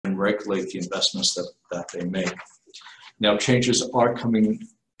regulate the investments that they make. Now, changes are coming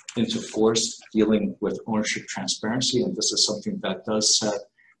into force dealing with ownership transparency, and this is something that does set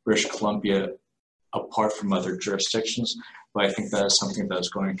British Columbia apart from other jurisdictions, but I think that is something that is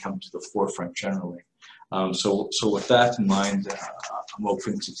going to come to the forefront generally. So with that in mind, I'm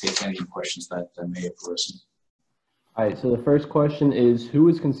open to take any questions that may have arisen. All right, so the first question is, who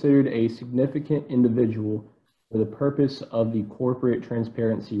is considered a significant individual for the purpose of the Corporate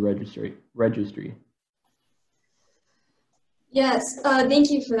Transparency Registry? Yes, thank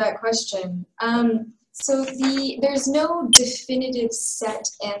you for that question. So there's no definitive set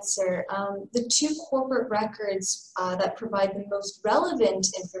answer. The two corporate records that provide the most relevant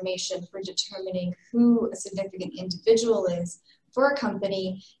information for determining who a significant individual is for a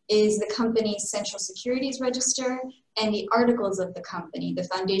company is the company's Central Securities Register and the articles of the company, the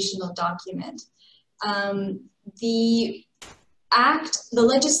foundational document. The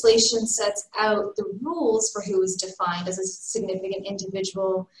legislation sets out the rules for who is defined as a significant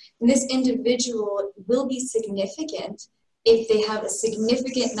individual, and this individual will be significant if they have a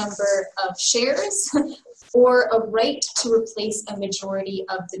significant number of shares or a right to replace a majority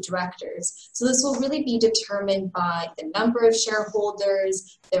of the directors. So this will really be determined by the number of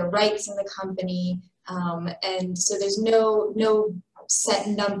shareholders, their rights in the company, and so there's no set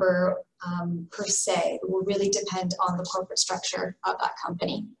number per se. It will really depend on the corporate structure of that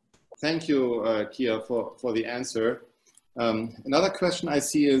company. Thank you, Kia, for the answer. Another question I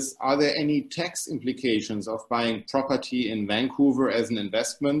see is, are there any tax implications of buying property in Vancouver as an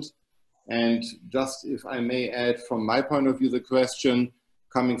investment? And just if I may add from my point of view, the question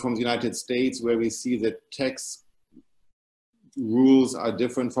coming from the United States, where we see that tax rules are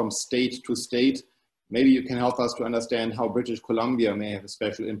different from state to state. Maybe you can help us to understand how British Columbia may have a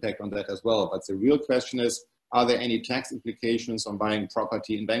special impact on that as well. But the real question is, are there any tax implications on buying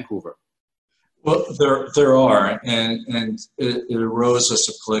property in Vancouver? Well, there are, and it arose as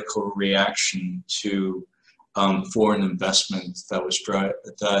a political reaction to foreign investment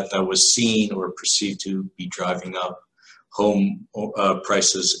that was seen or perceived to be driving up home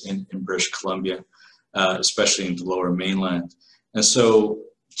prices in British Columbia, especially in the Lower Mainland. And so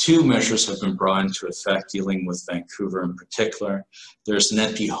two measures have been brought into effect dealing with Vancouver in particular. There's an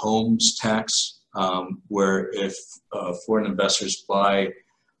empty homes tax, where if foreign investors buy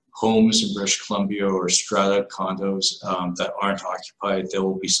homes in British Columbia or strata condos that aren't occupied, they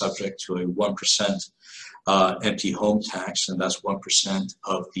will be subject to a 1% empty home tax, and that's 1%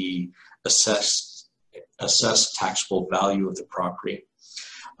 of the assessed taxable value of the property.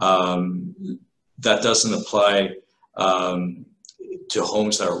 That doesn't apply to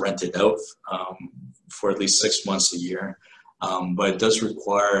homes that are rented out for at least 6 months a year. But it does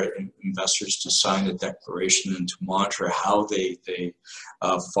require investors to sign a declaration and to monitor how they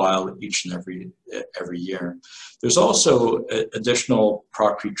file each and every year. There's also additional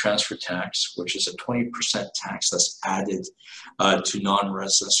property transfer tax, which is a 20% tax that's added to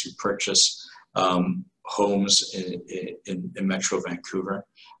non-residents who purchase homes in Metro Vancouver.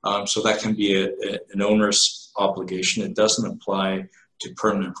 So that can be an onerous obligation. It doesn't apply to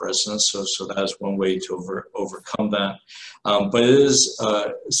permanent residents, so that is one way to overcome that. But it is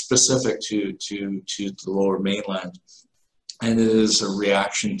specific to the Lower Mainland, and it is a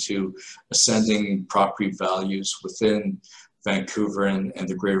reaction to ascending property values within Vancouver and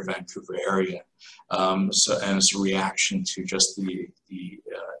the Greater Vancouver area. And it's a reaction to just the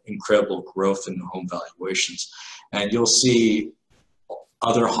incredible growth in home valuations. And you'll see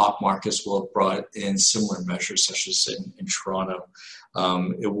other hot markets will have brought in similar measures, such as in Toronto.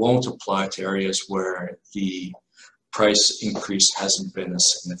 It won't apply to areas where the price increase hasn't been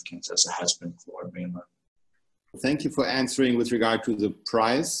as significant as it has been for mainland. Thank you for answering with regard to the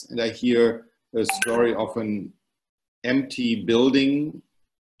price. And I hear a story of an empty building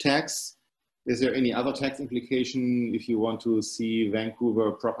tax. Is there any other tax implication if you want to see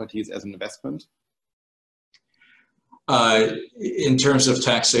Vancouver properties as an investment? In terms of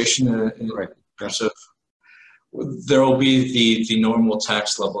taxation, right. There will be the normal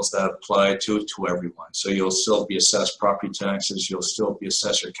tax levels that apply to everyone. So you'll still be assessed property taxes, you'll still be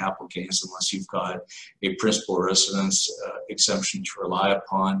assessed your capital gains unless you've got a principal residence exemption to rely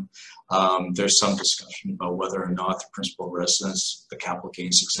upon. There's some discussion about whether or not the principal residence, the capital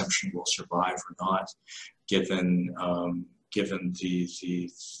gains exemption will survive or not, given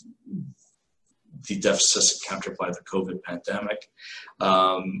the deficits encountered by the COVID pandemic.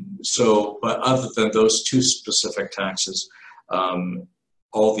 But other than those two specific taxes,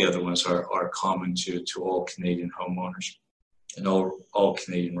 all the other ones are common to all Canadian homeowners and all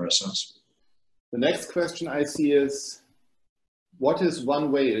Canadian residents. The next question I see is, what is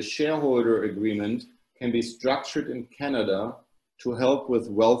one way a shareholder agreement can be structured in Canada to help with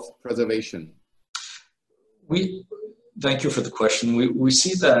wealth preservation? Thank you for the question. We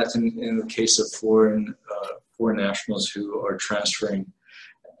see that in the case of foreign nationals who are transferring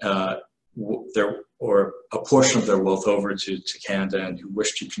or a portion of their wealth over to Canada and who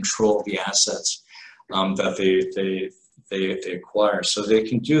wish to control the assets that they acquire. So they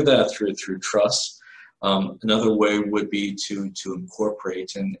can do that through trusts. Another way would be to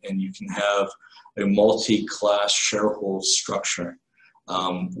incorporate, and you can have a multi-class sharehold structure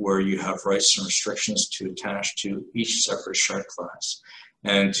where you have rights and restrictions to attach to each separate share class.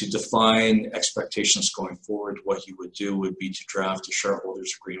 And to define expectations going forward, what you would do would be to draft a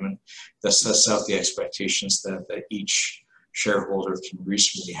shareholders agreement that sets out the expectations that each shareholder can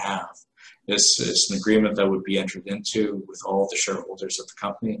reasonably have. It's an agreement that would be entered into with all the shareholders of the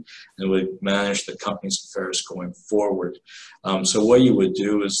company and would manage the company's affairs going forward. So what you would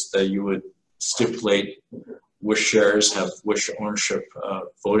do is that you would stipulate which shares have which ownership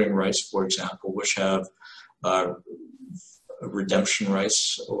voting rights, for example, which have redemption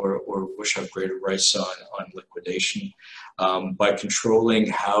rights or which have greater rights on liquidation. By controlling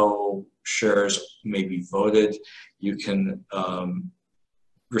how shares may be voted, you can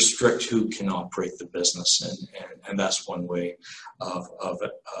restrict who can operate the business, and that's one way of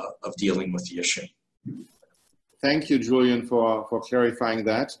dealing with the issue. Thank you, Julian, for clarifying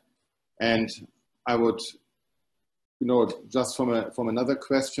that. And I would, just from another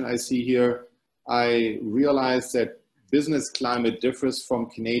question I see here, I realize that business climate differs from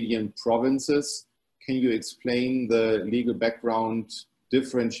Canadian provinces. Can you explain the legal background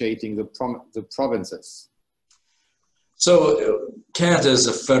differentiating the provinces? So Canada is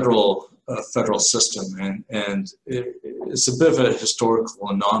a federal system, and it's a bit of a historical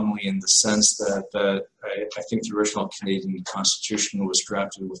anomaly in the sense that I think the original Canadian Constitution was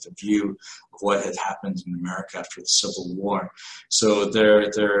drafted with a view of what had happened in America after the Civil War. So there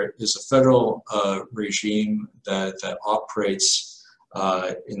is a federal regime that operates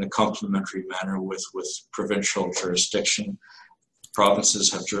in a complementary manner with provincial jurisdiction. Provinces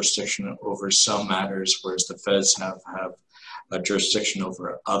have jurisdiction over some matters, whereas the feds have a jurisdiction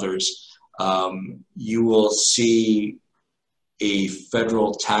over others. You will see a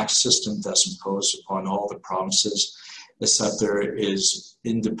federal tax system that's imposed upon all the provinces, except there is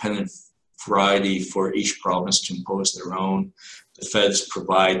independent variety for each province to impose their own. The feds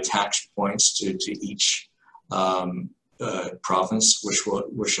provide tax points to each province,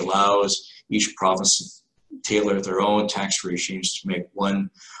 which allows each province to tailor their own tax regimes to make one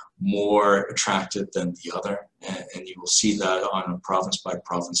more attractive than the other, and you will see that on a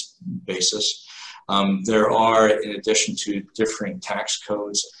province-by-province basis. There are, in addition to differing tax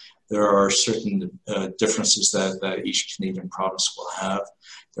codes, there are certain differences that each Canadian province will have.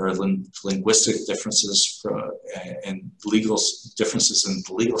 There are linguistic differences and legal differences in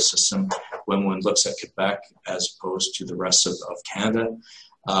the legal system when one looks at Quebec as opposed to the rest of Canada.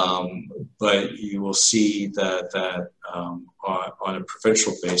 But you will see that on a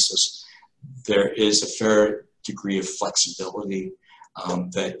provincial basis, there is a fair degree of flexibility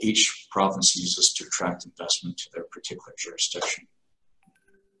that each province uses to attract investment to their particular jurisdiction.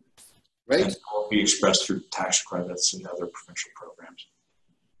 Great. And it will be expressed through tax credits and other provincial programs.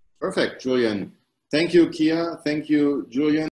 Perfect, Julian. Thank you, Kia. Thank you, Julian.